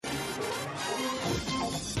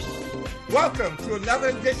Welcome to another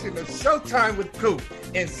edition of Showtime with Coop,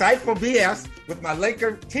 insightful BS with my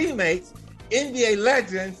Laker teammates, NBA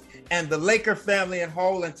legends, and the Laker family in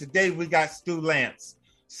whole. And today we got Stu Lantz.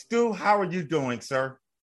 Stu, how are you doing, sir?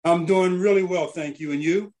 I'm doing really well, thank you. And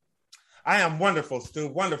you? I am wonderful, Stu.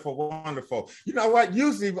 Wonderful, wonderful. You know what?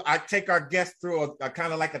 Usually I take our guests through a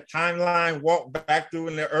kind of like a timeline, walk back through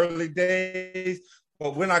in the early days,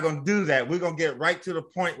 but we're not going to do that. We're going to get right to the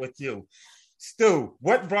point with you. Stu,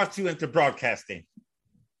 what brought you into broadcasting?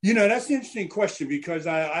 You know, that's an interesting question because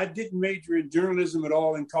I didn't major in journalism at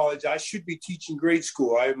all in college. I should be teaching grade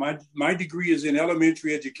school. My degree is in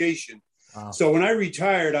elementary education. Wow. So when I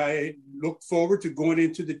retired, I looked forward to going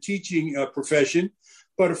into the teaching profession.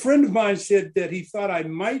 But a friend of mine said that he thought I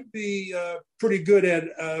might be pretty good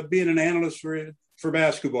at being an analyst for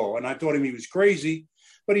basketball. And I told him he was crazy.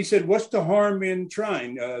 But he said, what's the harm in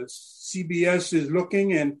trying? CBS is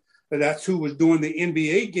looking, and that's who was doing the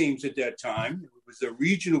NBA games at that time. It was a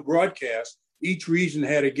regional broadcast. Each region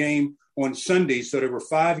had a game on Sunday. So there were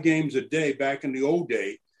 5 games a day back in the old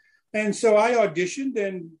day. And so I auditioned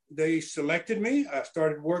and they selected me. I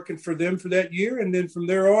started working for them for that year. And then from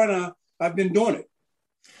there on, I've been doing it.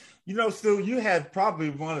 You know, Stu, you had probably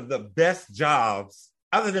one of the best jobs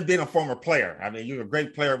other than being a former player. I mean, you were a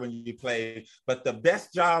great player when you played, but the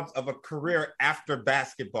best jobs of a career after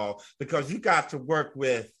basketball, because you got to work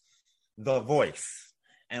with the voice.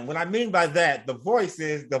 And what I mean by that, the voice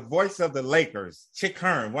is the voice of the Lakers, Chick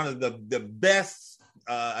Hearn, one of the best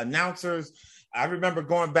announcers. I remember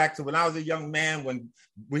going back to when I was a young man when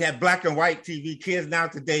we had black and white TV. Kids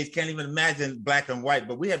nowadays can't even imagine black and white,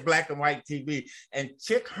 but we had black and white TV. And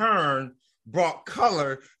Chick Hearn brought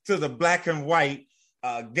color to the black and white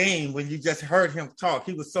game when you just heard him talk.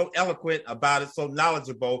 He was so eloquent about it, so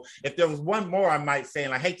knowledgeable. If there was one more, I might say,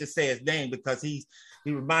 and I hate to say his name because he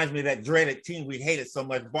reminds me of that dreaded team we hated so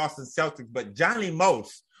much, Boston Celtics, but Johnny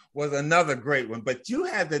Most was another great one. But you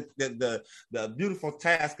had the beautiful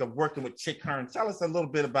task of working with Chick Hearn. Tell us a little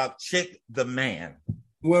bit about Chick the man.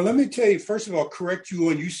 Well, let me tell you, first of all, correct you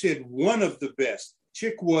on, you said one of the best.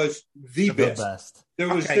 Chick was the best.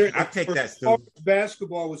 I take that, Stu. As far as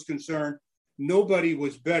basketball was concerned, nobody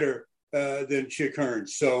was better than Chick Hearn.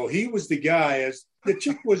 So he was the guy. The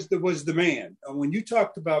Chick was the man. When you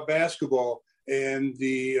talked about basketball and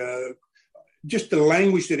just the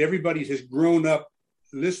language that everybody has grown up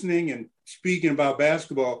listening and speaking about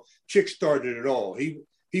basketball, Chick started it all.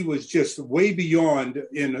 He was just way beyond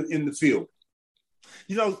in the field.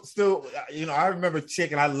 You know, Stu, I remember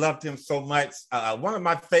Chick and I loved him so much. One of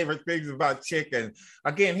my favorite things about Chick, and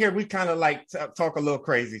again, here we kind of like talk a little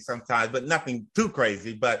crazy sometimes, but nothing too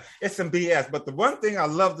crazy, but it's some BS. But the one thing I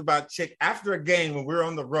loved about Chick after a game when we were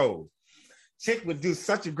on the road, Chick would do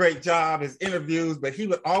such a great job, his interviews, but he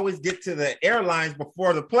would always get to the airlines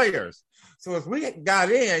before the players. So as we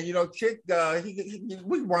got in, Chick,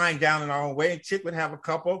 we'd wind down in our own way, and Chick would have a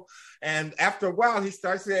couple. And after a while, he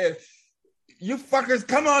started saying, you fuckers,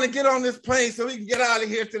 come on and get on this plane so we can get out of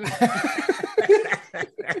here to the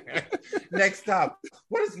next stop.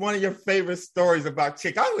 What is one of your favorite stories about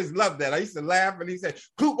Chick? I always loved that. I used to laugh, and he said,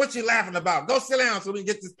 Coop, what you laughing about? Go sit down so we can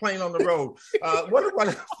get this plane on the road. What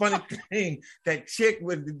a funny thing that Chick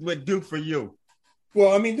would do for you.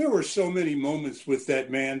 Well, I mean, there were so many moments with that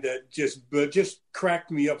man that just cracked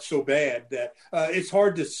me up so bad that it's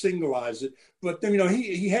hard to singleize it. But,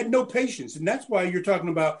 he had no patience. And that's why you're talking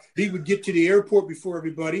about he would get to the airport before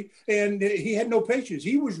everybody, and he had no patience.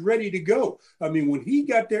 He was ready to go. I mean, when he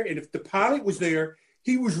got there, and if the pilot was there,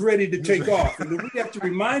 he was ready to take off. And then we have to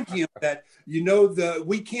remind him that,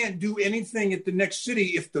 we can't do anything at the next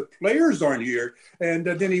city if the players aren't here. And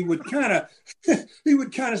then he would kind of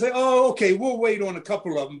say, oh, okay, we'll wait on a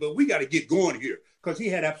couple of them, but we got to get going here, because he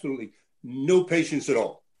had absolutely no patience at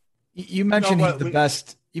all. You mentioned he's the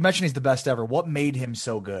best. You mentioned he's the best ever. What made him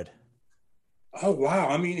so good? Oh, wow.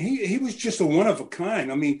 I mean, he was just a one of a kind.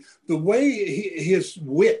 I mean, the way his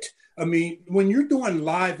wit. I mean, when you're doing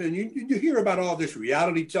live and you hear about all this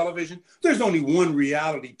reality television, there's only one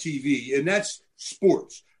reality TV, and that's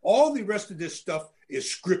sports. All the rest of this stuff is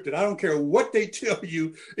scripted. I don't care what they tell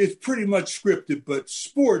you. It's pretty much scripted, but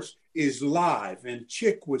sports is live. And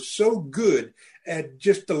Chick was so good at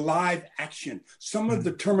just the live action. Some of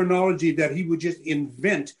the terminology that he would just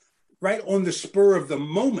invent right on the spur of the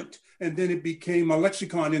moment. And then it became a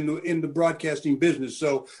lexicon in the broadcasting business.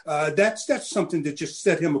 So that's something that just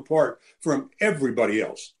set him apart from everybody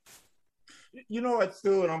else. You know what,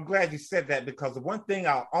 Stu, and I'm glad you said that, because the one thing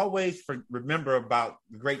I'll always remember about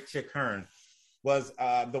the great Chick Hearn was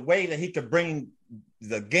the way that he could bring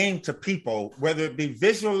the game to people, whether it be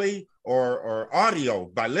visually or audio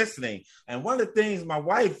by listening. And one of the things my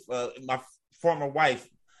wife, my former wife,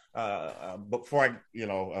 before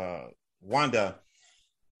Wanda,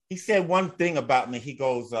 he said one thing about me. He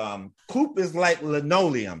goes, Coop is like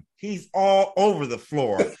linoleum. He's all over the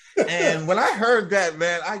floor. And when I heard that,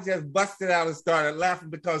 man, I just busted out and started laughing,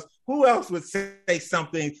 because who else would say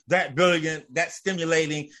something that brilliant, that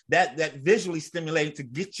stimulating, that visually stimulating to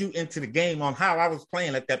get you into the game on how I was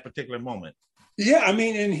playing at that particular moment? Yeah, I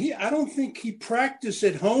mean, and I don't think he practiced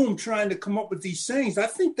at home trying to come up with these things. I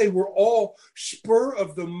think they were all spur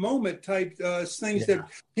of the moment type things that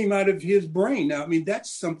came out of his brain. Now, I mean, that's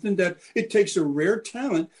something that it takes a rare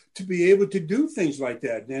talent to be able to do things like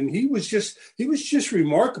that. And he was just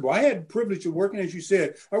remarkable. I had the privilege of working, as you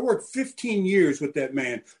said, I worked 15 years with that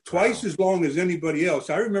man, twice as long as anybody else.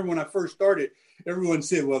 I remember when I first started, everyone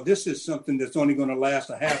said, well, this is something that's only going to last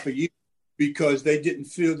a half a year, because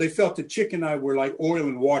they felt that Chick and I were like oil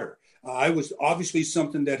and water. I was obviously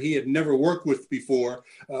something that he had never worked with before.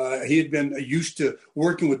 He had been used to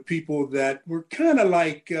working with people that were kind of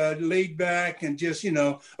like laid back and just,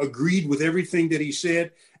 agreed with everything that he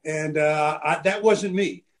said. And that wasn't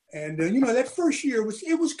me. And, that first year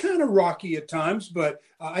was kind of rocky at times, but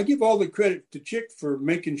I give all the credit to Chick for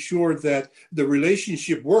making sure that the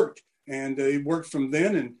relationship worked. And it worked from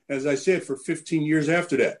then. And as I said, for 15 years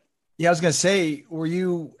after that. Yeah, I was going to say, were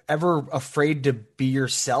you ever afraid to be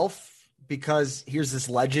yourself? Because here's this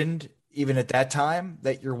legend, even at that time,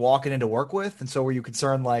 that you're walking into work with. And so were you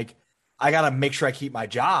concerned, like, I got to make sure I keep my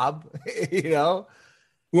job, Well,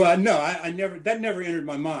 no, I never, that never entered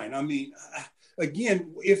my mind. I mean,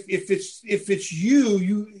 again, if it's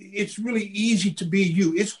you, it's really easy to be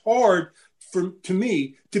you. It's hard to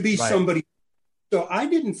me to be somebody. So I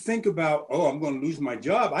didn't think about, I'm going to lose my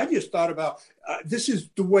job. I just thought about, this is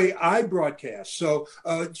the way I broadcast. So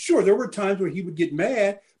sure, there were times where he would get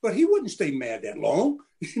mad, but he wouldn't stay mad that long.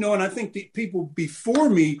 And I think the people before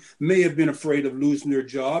me may have been afraid of losing their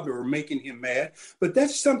job or making him mad. But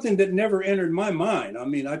that's something that never entered my mind. I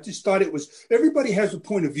mean, I just thought everybody has a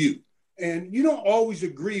point of view. And you don't always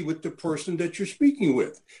agree with the person that you're speaking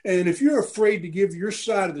with. And if you're afraid to give your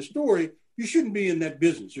side of the story, you shouldn't be in that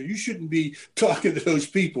business, or you shouldn't be talking to those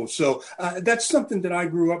people. So that's something that I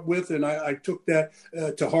grew up with, and I took that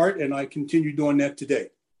to heart, and I continue doing that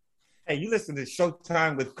today. Hey, you listen to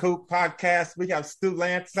Showtime with Coop podcast. We have Stu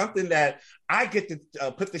Lantz, something that I get to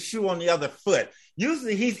put the shoe on the other foot.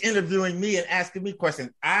 Usually he's interviewing me and asking me questions.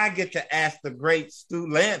 I get to ask the great Stu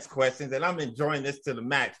Lantz questions, and I'm enjoying this to the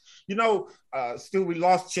max. Stu, we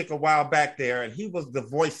lost Chick a while back there, and he was the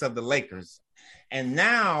voice of the Lakers. And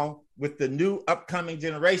now, with the new upcoming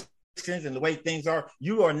generations and the way things are,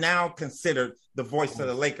 you are now considered the voice of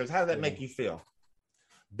the Lakers. How does that make you feel?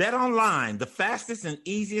 Bet Online, the fastest and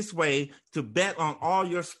easiest way to bet on all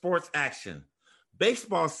your sports action.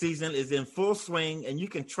 Baseball season is in full swing, and you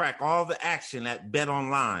can track all the action at Bet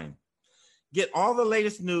Online. Get all the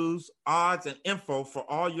latest news, odds, and info for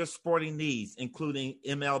all your sporting needs, including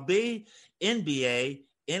MLB, NBA,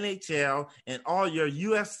 NHL, and all your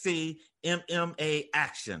UFC, MMA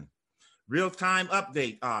action. Real-time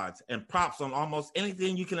update odds and props on almost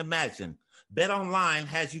anything you can imagine. BetOnline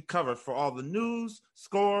has you covered for all the news,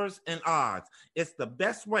 scores, and odds. It's the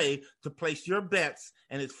best way to place your bets,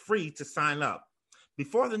 and it's free to sign up.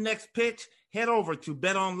 Before the next pitch, head over to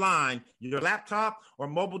BetOnline, your laptop or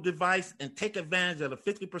mobile device, and take advantage of the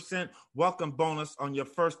 50% welcome bonus on your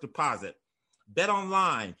first deposit.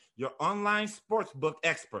 BetOnline, your online sportsbook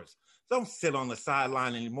experts. Don't sit on the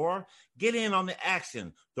sideline anymore. Get in on the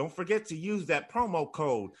action. Don't forget to use that promo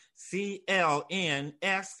code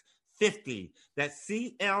CLNS50. That's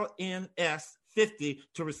CLNS50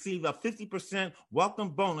 to receive a 50% welcome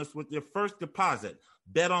bonus with your first deposit.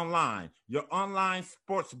 BetOnline, your online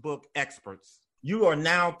sportsbook experts. You are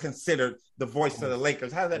now considered the voice of the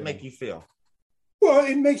Lakers. How does that make you feel? Well,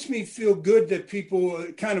 it makes me feel good that people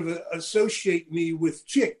kind of associate me with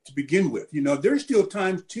Chick to begin with. There's still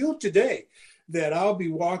times till today that I'll be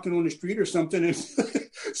walking on the street or something and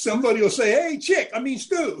somebody will say, "Hey, Chick,"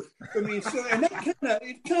 Stu. And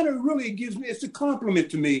that kind of really gives me, it's a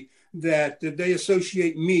compliment to me that they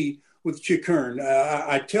associate me with Chick Hearn.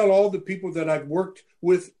 I tell all the people that I've worked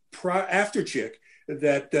with after Chick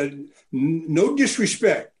that no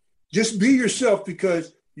disrespect, just be yourself,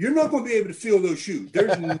 because you're not going to be able to fill those shoes.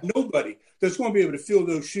 There's nobody that's going to be able to fill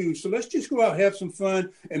those shoes. So let's just go out, have some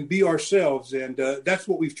fun, and be ourselves. And that's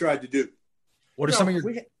what we've tried to do. What are some of your?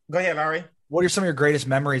 Go ahead, Ari. What are some of your greatest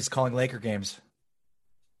memories calling Laker games?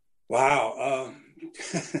 Wow,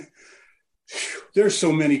 there's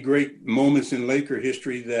so many great moments in Laker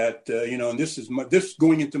history that and this is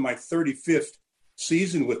going into my 35th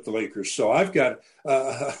season with the Lakers. So I've got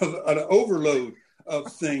an overload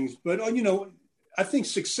of things. But, I think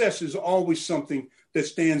success is always something that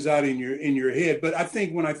stands out in your head. But I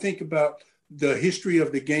think when I think about the history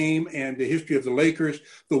of the game and the history of the Lakers,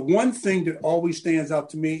 the one thing that always stands out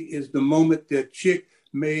to me is the moment that Chick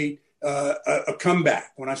made a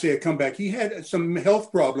comeback. When I say a comeback, he had some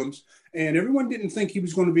health problems, and everyone didn't think he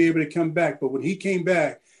was going to be able to come back. But when he came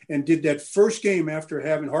back and did that first game after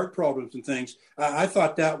having heart problems and things, I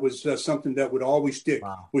thought that was something that would always stick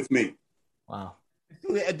with me. Wow.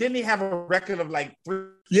 Didn't he have a record of like three?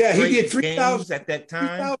 Yeah, he did 3,000 at that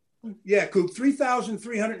time.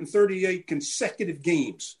 3,338 consecutive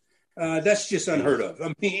games. That's just unheard of.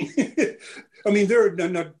 I mean,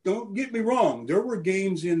 don't get me wrong. There were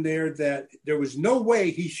games in there that there was no way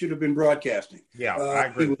he should have been broadcasting. Yeah, I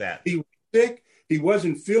agree with that. He was sick. He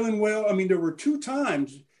wasn't feeling well. I mean, there were 2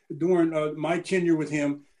 times during my tenure with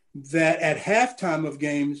him that at halftime of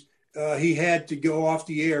games, he had to go off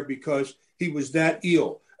the air because he was that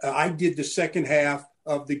ill. I did the second half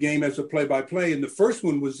of the game as a play-by-play, and the first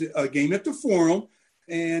one was a game at the Forum,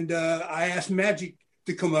 and I asked Magic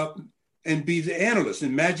to come up and be the analyst,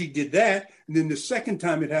 and Magic did that. And then the second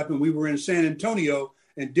time it happened, we were in San Antonio,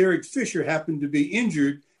 and Derek Fisher happened to be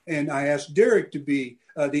injured, and I asked Derek to be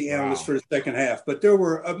the analyst for the second half. But there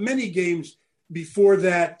were many games before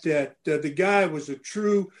that the guy was a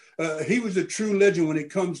true legend when it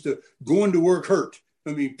comes to going to work hurt.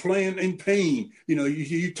 I mean, playing in pain.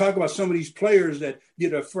 You talk about some of these players that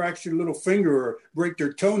get a fractured little finger or break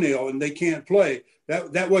their toenail and they can't play.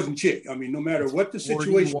 That wasn't Chick. I mean, no matter what the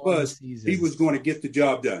situation was, he was going to get the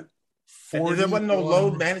job done. There wasn't no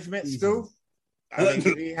load management, Stu?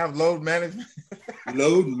 Did he have load management?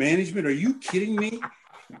 Load management? Are you kidding me?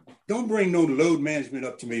 Don't bring no load management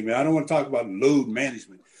up to me, man. I don't want to talk about load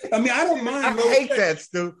management. I mean, I don't mind. I hate that,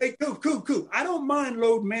 Stu. Hey, cool. I don't mind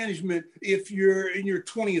load management if you're in your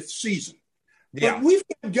 20th season. Yeah. But we've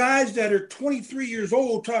got guys that are 23 years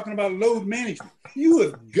old talking about load management. You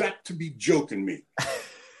have got to be joking me.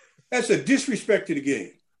 That's a disrespect to the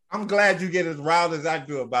game. I'm glad you get as riled as I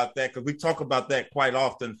do about that because we talk about that quite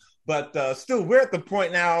often. But Stu, we're at the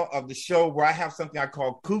point now of the show where I have something I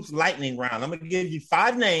call Coop's Lightning Round. I'm going to give you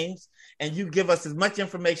 5 names, and you give us as much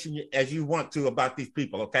information as you want to about these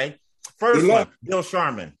people, okay? First one, Bill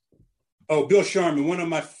Sharman. Oh, Bill Sharman, one of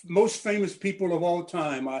my most famous people of all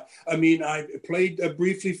time. I played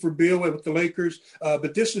briefly for Bill with the Lakers,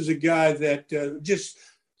 but this is a guy that just –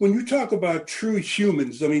 when you talk about true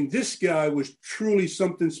humans, I mean, this guy was truly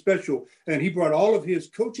something special, and he brought all of his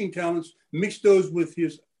coaching talents, mixed those with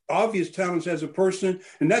his obvious talents as a person,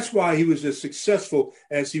 and that's why he was as successful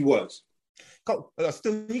as he was.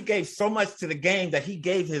 Stu, he gave so much to the game that he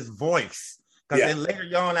gave his voice. Because then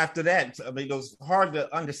later on after that, I mean, it was hard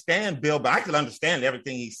to understand Bill, but I could understand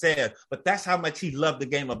everything he said. But that's how much he loved the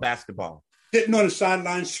game of basketball. Sitting on the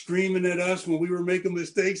sideline screaming at us when we were making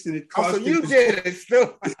mistakes, and it cost him. You did it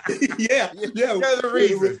still. yeah. The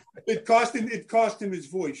reason. It cost him his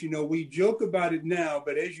voice. We joke about it now,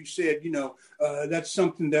 but as you said, that's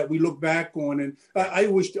something that we look back on, and I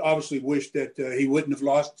obviously wish that he wouldn't have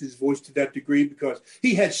lost his voice to that degree because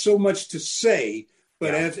he had so much to say.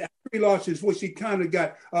 But after he lost his voice, he kind of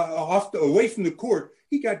got away from the court.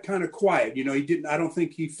 He got kind of quiet. He didn't. I don't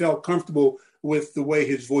think he felt comfortable with the way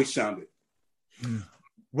his voice sounded.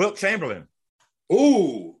 Wilt Chamberlain.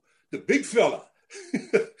 Oh, the big fella.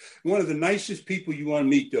 One of the nicest people you want to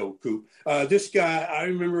meet, though, Coop. This guy, I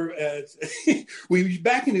remember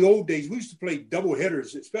back in the old days, we used to play double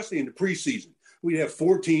headers, especially in the preseason. We'd have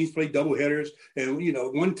 4 teams play double headers. And,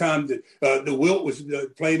 one time the Wilt was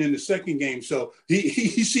playing in the second game. So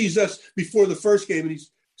he sees us before the first game and he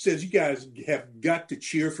says, you guys have got to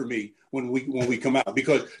cheer for me when we come out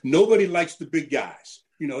because nobody likes the big guys.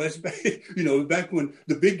 That's back when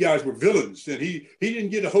the big guys were villains, and he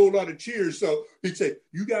didn't get a whole lot of cheers. So he'd say,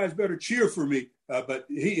 "You guys better cheer for me." But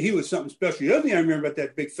he was something special. The other thing I remember about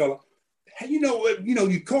that big fella, you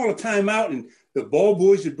call a timeout, and the ball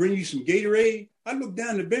boys would bring you some Gatorade. I looked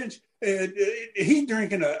down the bench, and he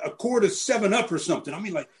drinking a quart of 7-Up or something. I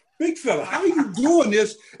mean, like, big fella, how are you doing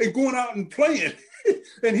this and going out and playing?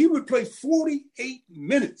 And he would play 48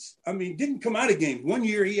 minutes. I mean, didn't come out of games. One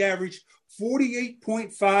year he averaged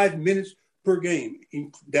 48.5 minutes per game.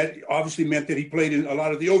 That obviously meant that he played in a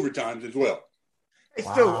lot of the overtimes as well. Hey,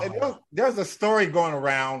 Stu, there's a story going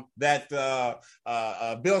around that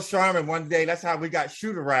Bill Sharman one day, that's how we got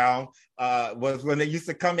shoot around, was when they used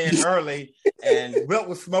to come in early and Wilt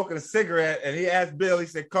was smoking a cigarette and he asked Bill, he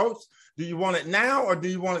said, "Coach, do you want it now or do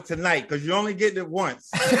you want it tonight? Because you only get it once."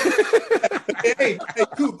 Hey,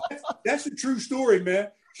 Coop, that's a true story, man.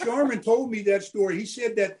 Sharman told me that story. He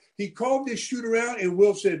said that he called this shoot around, and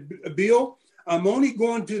Will said, Bill, I'm only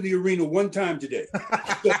going to the arena one time today.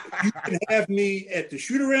 So you can have me at the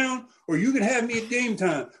shoot around, or you can have me at game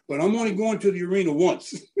time, but I'm only going to the arena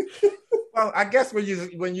once. Well, I guess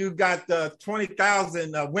when you got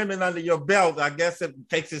 20,000 women under your belt, I guess it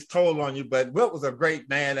takes its toll on you. But Wilt was a great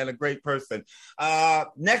man and a great person.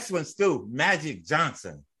 Next one, Stu, Magic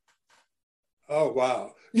Johnson. Oh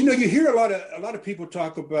wow! You know, you hear a lot of people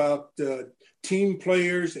talk about team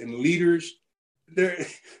players and leaders. They're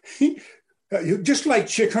just like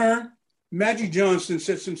Chick Hearn. Magic Johnson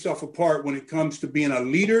sets himself apart when it comes to being a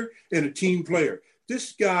leader and a team player.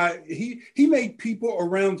 This guy, he made people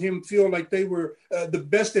around him feel like they were the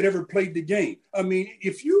best that ever played the game. I mean,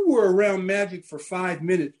 if you were around Magic for 5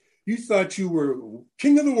 minutes, you thought you were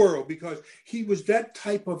king of the world because he was that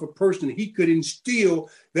type of a person. He could instill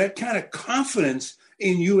that kind of confidence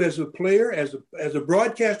in you as a player, as a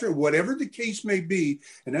broadcaster, whatever the case may be.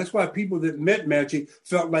 And that's why people that met Magic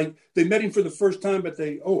felt like they met him for the first time, but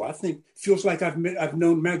I think feels like I've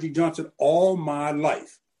known Magic Johnson all my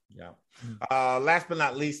life. Yeah. Last but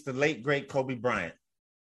not least, the late, great Kobe Bryant.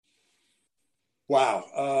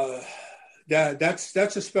 Wow. That's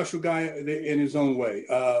a special guy in his own way.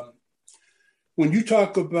 When you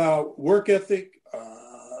talk about work ethic,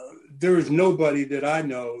 there is nobody that I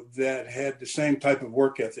know that had the same type of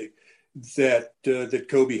work ethic that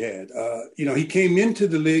Kobe had. He came into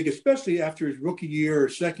the league, especially after his rookie year or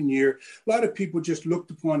second year. A lot of people just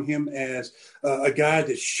looked upon him as a guy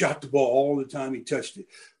that shot the ball all the time he touched it.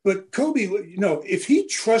 But Kobe, if he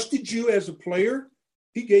trusted you as a player,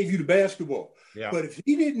 he gave you the basketball. Yeah. But if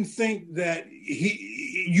he didn't think that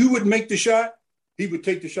you would make the shot, he would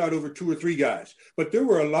take the shot over 2 or 3 guys. But there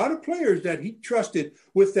were a lot of players that he trusted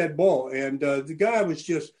with that ball. And the guy was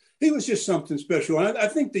just something special. And I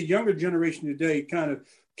think the younger generation today kind of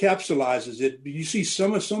capsulizes it. You see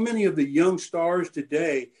so many of the young stars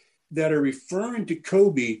today that are referring to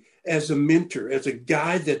Kobe as a mentor, as a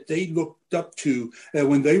guy that they looked up to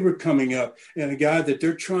when they were coming up, and a guy that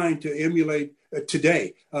they're trying to emulate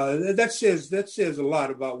today. That says a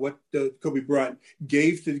lot about what Kobe Bryant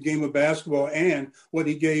gave to the game of basketball and what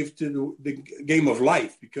he gave to the game of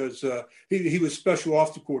life, because he was special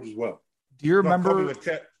off the court as well. Do you remember?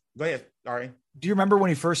 Go ahead, Ari. Do you remember when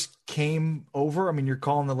he first came over? I mean, you're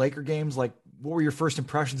calling the Laker games. Like, what were your first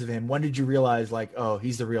impressions of him? When did you realize, like, oh,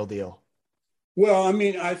 he's the real deal? Well, I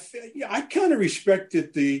mean, I kind of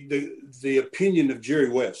respected the opinion of Jerry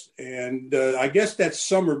West, and I guess that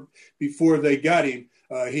summer before they got him,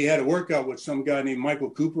 he had a workout with some guy named Michael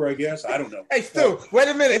Cooper. I guess, I don't know. Hey, Stu, wait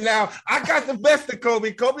a minute now. I got the best of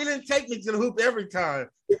Kobe. Kobe didn't take me to the hoop every time.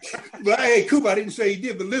 But hey, Cooper, I didn't say he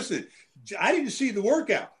did. But listen, I didn't see the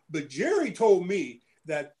workout, but Jerry told me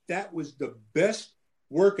that was the best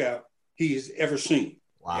workout he has ever seen.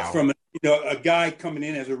 Wow. From a guy coming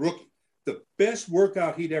in as a rookie. The best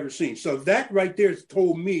workout he'd ever seen. So that right there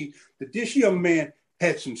told me that this young man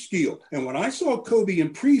had some skill. And when I saw Kobe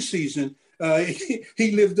in preseason,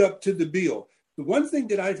 he lived up to the bill. The one thing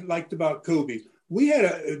that I liked about Kobe,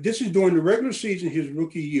 this is during the regular season, his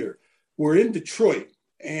rookie year. We're in Detroit,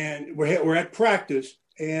 and we're at practice,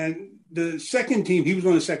 and the second team, he was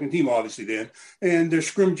on the second team, obviously then, and they're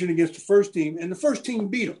scrimmaging against the first team, and the first team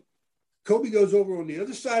beat him. Kobe goes over on the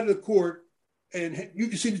other side of the court, and you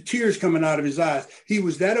can see the tears coming out of his eyes. He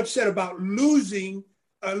was that upset about losing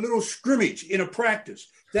a little scrimmage in a practice.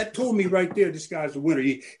 That told me right there, this guy's a winner.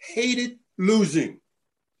 He hated losing.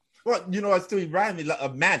 Well, it's still reminding me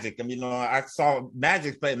of Magic. I mean, I saw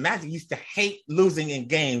Magic play. Magic used to hate losing in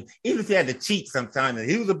games, even if he had to cheat sometimes. And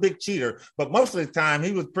he was a big cheater, but most of the time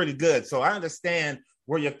he was pretty good. So I understand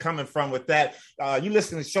where you're coming from with that. You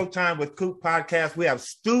listen to Showtime with Coop podcast. We have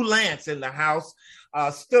Stu Lantz in the house.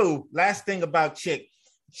 Stu, last thing about Chick.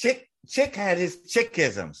 Chick had his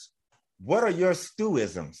Chickisms. What are your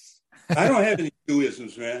Stuisms? I don't have any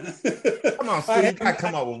Stuisms, man. Come on, Stu. You got to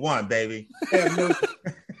come up with one, baby.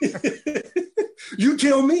 You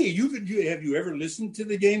tell me. Have you ever listened to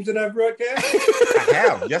the games that I've broadcast? I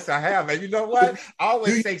have. Yes, I have. And you know what? I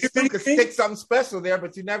always say Stu could stick something special there,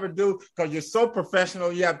 but you never do because you're so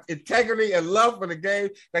professional. You have integrity and love for the game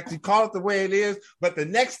that you call it the way it is. But the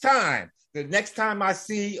next time I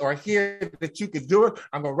see or hear that you could do it,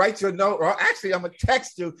 I'm going to write you a note, or actually I'm going to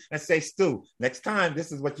text you and say, Stu, next time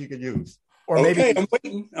this is what you can use. Or maybe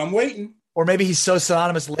I'm waiting. Or maybe he's so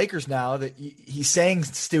synonymous with Lakers now that he's saying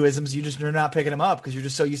Stuisms. You're not picking him up because you're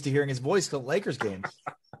just so used to hearing his voice at Lakers games.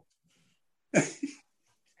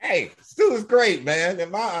 Hey, Stu is great, man.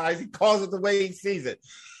 In my eyes, he calls it the way he sees it.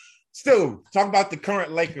 Stu, talk about the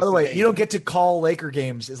current Lakers. By the way, you don't get to call Laker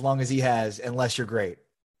games as long as he has unless you're great.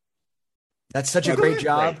 That's such a great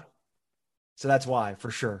job. Great. So that's why,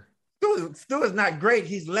 for sure. Stu is not great.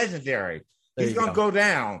 He's legendary. He's going to go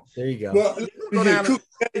down. There you go. Well,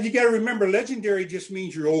 you got to remember, legendary just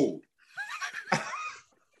means you're old.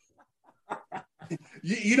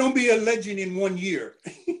 you don't be a legend in 1 year.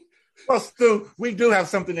 Well, Stu, we do have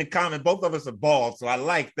something in common. Both of us are bald, so I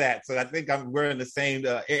like that. So I think we're in the same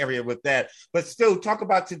area with that. But Stu, talk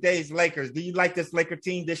about today's Lakers. Do you like this Laker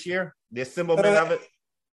team this year? The assemblement of it?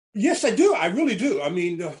 Yes, I do. I really do. I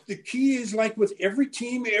mean, the key is like with every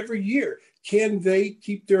team every year, can they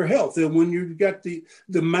keep their health? And when you've got the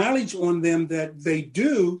mileage on them that they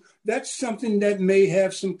do, that's something that may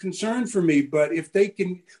have some concern for me. But if they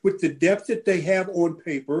can, with the depth that they have on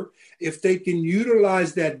paper, if they can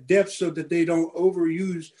utilize that depth so that they don't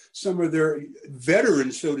overuse some of their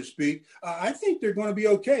veterans, so to speak, I think they're going to be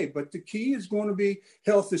okay. But the key is going to be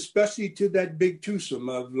health, especially to that big twosome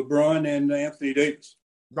of LeBron and Anthony Davis.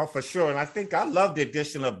 No, for sure. And I think I love the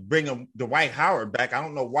addition of bringing Dwight Howard back. I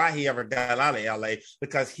don't know why he ever got out of LA,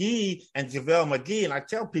 because he and JaVale McGee, and I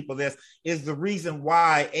tell people this, is the reason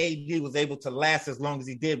why AD was able to last as long as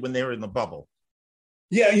he did when they were in the bubble.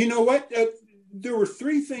 Yeah, you know what? There were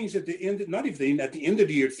three things at the end, not even at the end of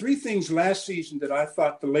the year, three things last season that I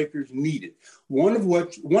thought the Lakers needed. One of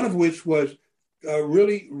which was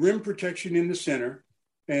really rim protection in the center.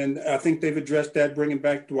 And I think they've addressed that, bringing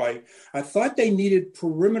back Dwight. I thought they needed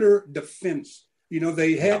perimeter defense. You know,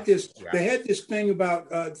 they had this thing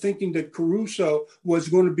about thinking that Caruso was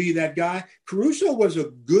going to be that guy. Caruso was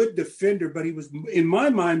a good defender, but he was, in my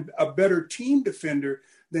mind, a better team defender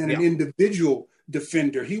than an individual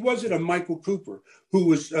defender. He wasn't a Michael Cooper, who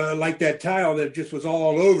was like that tile that just was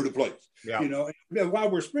all over the place. Yeah. You know, and while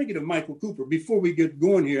we're speaking of Michael Cooper, before we get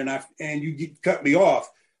going here and you cut me off,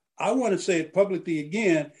 I want to say it publicly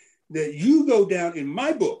again that you go down in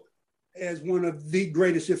my book as one of the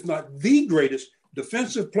greatest, if not the greatest,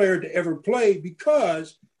 defensive player to ever play,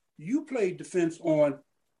 because you played defense on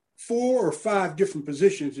 4 or 5 different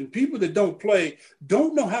positions. And people that don't play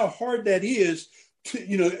don't know how hard that is.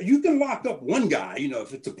 You can lock up one guy,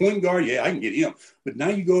 if it's a point guard, I can get him. But now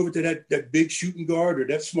you go over to that big shooting guard or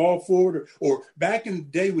that small forward, or back in the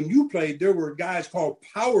day when you played, there were guys called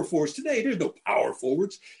power forwards. Today, there's no power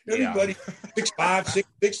forwards. Everybody 6'5",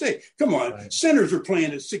 6'8". Come on. Right. Centers are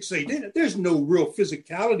playing at 6'8". There's no real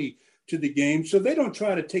physicality to the game. So they don't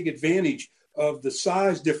try to take advantage of the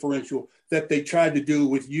size differential that they tried to do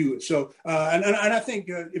with you. So, and I think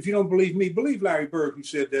if you don't believe me, believe Larry Bird, who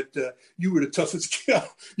said that you were the toughest guy.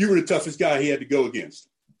 You were the toughest guy he had to go against.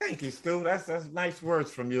 Thank you, Stu. That's nice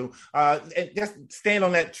words from you. And just staying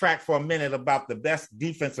on that track for a minute about the best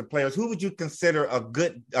defensive players. Who would you consider a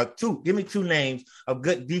good give me 2 names of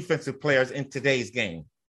good defensive players in today's game?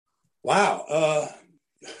 Wow.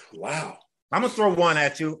 I'm going to throw one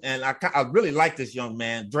at you, and I really like this young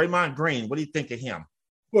man, Draymond Green. What do you think of him?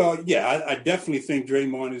 Well, yeah, I definitely think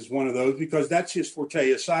Draymond is one of those, because that's his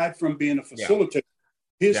forte. Aside from being a facilitator,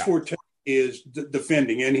 his forte is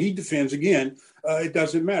defending, and he defends again. It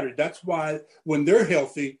doesn't matter. That's why when they're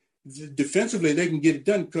healthy, defensively, they can get it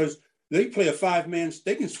done, because they play a 5-man.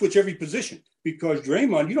 They can switch every position, because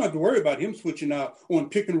Draymond, you don't have to worry about him switching out on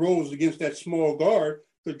pick and rolls against that small guard.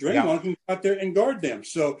 But Draymond can go out there and guard them.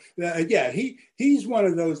 So, he's one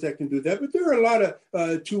of those that can do that. But there are a lot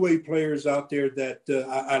of two-way players out there that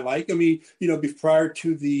I like. I mean, prior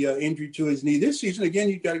to the injury to his knee this season, again,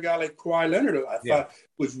 you got a guy like Kawhi Leonard, I thought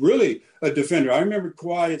was really a defender. I remember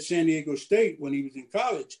Kawhi at San Diego State when he was in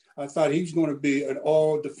college. I thought he was going to be an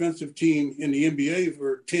all-defensive team in the NBA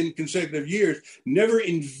for 10 consecutive years. Never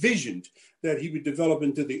envisioned that he would develop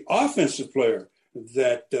into the offensive player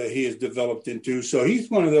that he has developed into. So he's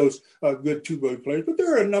one of those good two-way players. But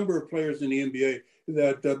there are a number of players in the NBA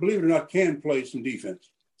that, believe it or not, can play some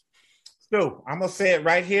defense. So I'm going to say it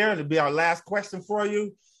right here. It'll be our last question for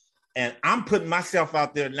you. And I'm putting myself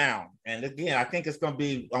out there now. And again, I think it's going to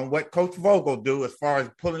be on what Coach Vogel do as far as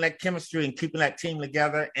pulling that chemistry and keeping that team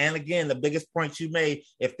together. And again, the biggest point you made,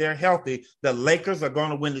 if they're healthy, the Lakers are going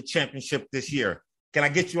to win the championship this year. Can I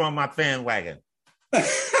get you on my fan wagon?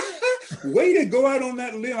 Way to go out on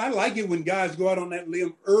that limb. I like it when guys go out on that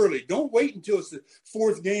limb early. Don't wait until it's the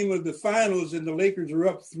 4th game of the finals and the Lakers are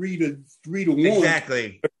up 3-1.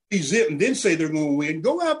 Exactly. Zip and then say they're going to win.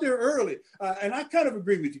 Go out there early. And I kind of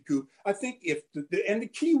agree with you, Coop. I think the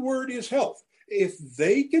key word is health. if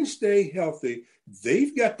they can stay healthy,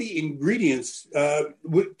 they've got the ingredients to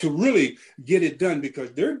really get it done,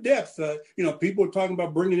 because their depth, people are talking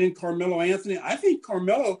about bringing in Carmelo Anthony. I think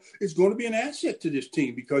Carmelo is going to be an asset to this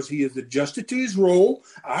team because he has adjusted to his role.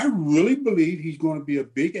 I really believe he's going to be a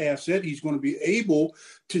big asset. He's going to be able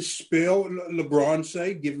to spell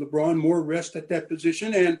LeBron, give LeBron more rest at that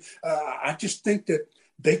position. And I just think that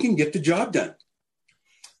they can get the job done.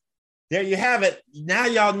 There you have it. Now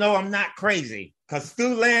y'all know I'm not crazy, because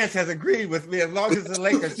Stu Lantz has agreed with me as long as the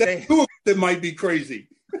Lakers stay. That might be crazy.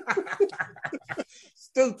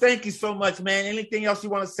 Stu, thank you so much, man. Anything else you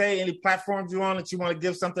want to say? Any platforms you're on that you want to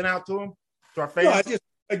give something out to them? To our fans?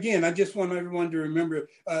 No, I just want everyone to remember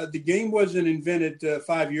the game wasn't invented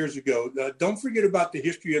 5 years ago. Don't forget about the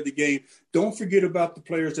history of the game. Don't forget about the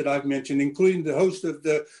players that I've mentioned, including the host of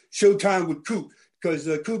the Showtime with Coop. Because,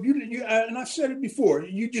 Coop, you, and I've said it before,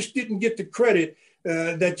 you just didn't get the credit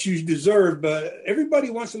that you deserve. But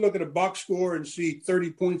everybody wants to look at a box score and see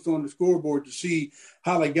 30 points on the scoreboard to see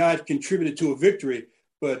how a guy contributed to a victory.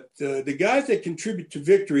 But the guys that contribute to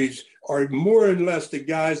victories are more or less the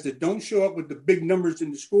guys that don't show up with the big numbers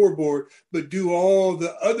in the scoreboard, but do all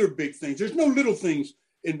the other big things. There's no little things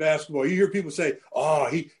in basketball. You hear people say,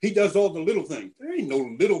 he does all the little things. There ain't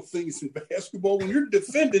no little things in basketball. When you're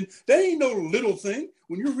defending, that ain't no little thing.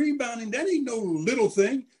 When you're rebounding, that ain't no little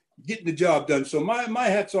thing. Getting the job done. So my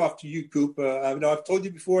hat's off to you, Coop. I've told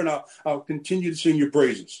you before, and I'll continue to sing your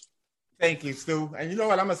praises. Thank you, Stu. And you know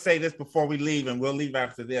what? I'm going to say this before we leave, and we'll leave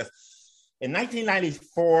after this. In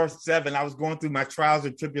 1994-7, I was going through my trials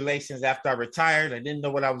and tribulations after I retired. I didn't know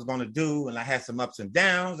what I was going to do, and I had some ups and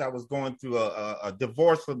downs. I was going through a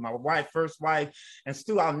divorce with my first wife. And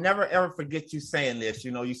Stu, I'll never, ever forget you saying this. You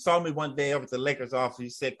know, you saw me one day over at the Lakers office. You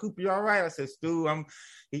said, Coop, you all right? I said, Stu, and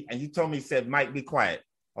you told me, you said, Mike, be quiet.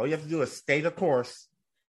 All you have to do is stay the course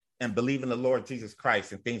and believe in the Lord Jesus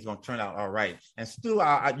Christ, and things are going to turn out all right. And Stu,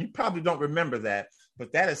 you probably don't remember that,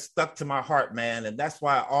 but that has stuck to my heart, man. And that's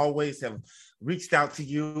why I always have reached out to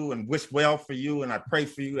you and wished well for you. And I pray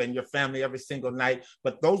for you and your family every single night.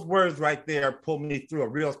 But those words right there pulled me through a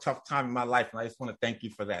real tough time in my life. And I just want to thank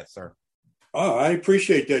you for that, sir. Oh, I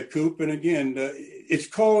appreciate that, Coop. And again, it's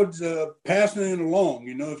called passing it along.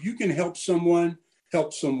 You know, if you can help someone,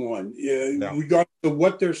 regardless of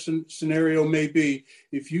what their scenario may be.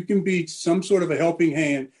 If you can be some sort of a helping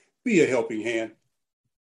hand, be a helping hand.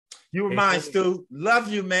 You were mine, Stu. Love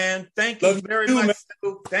you, man. Thank you very much, man.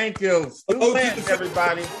 Stu. Thank you. Stu Lantz,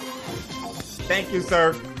 everybody. Thank you,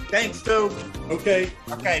 sir. Thanks, Stu. Okay.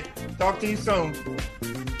 Talk to you soon.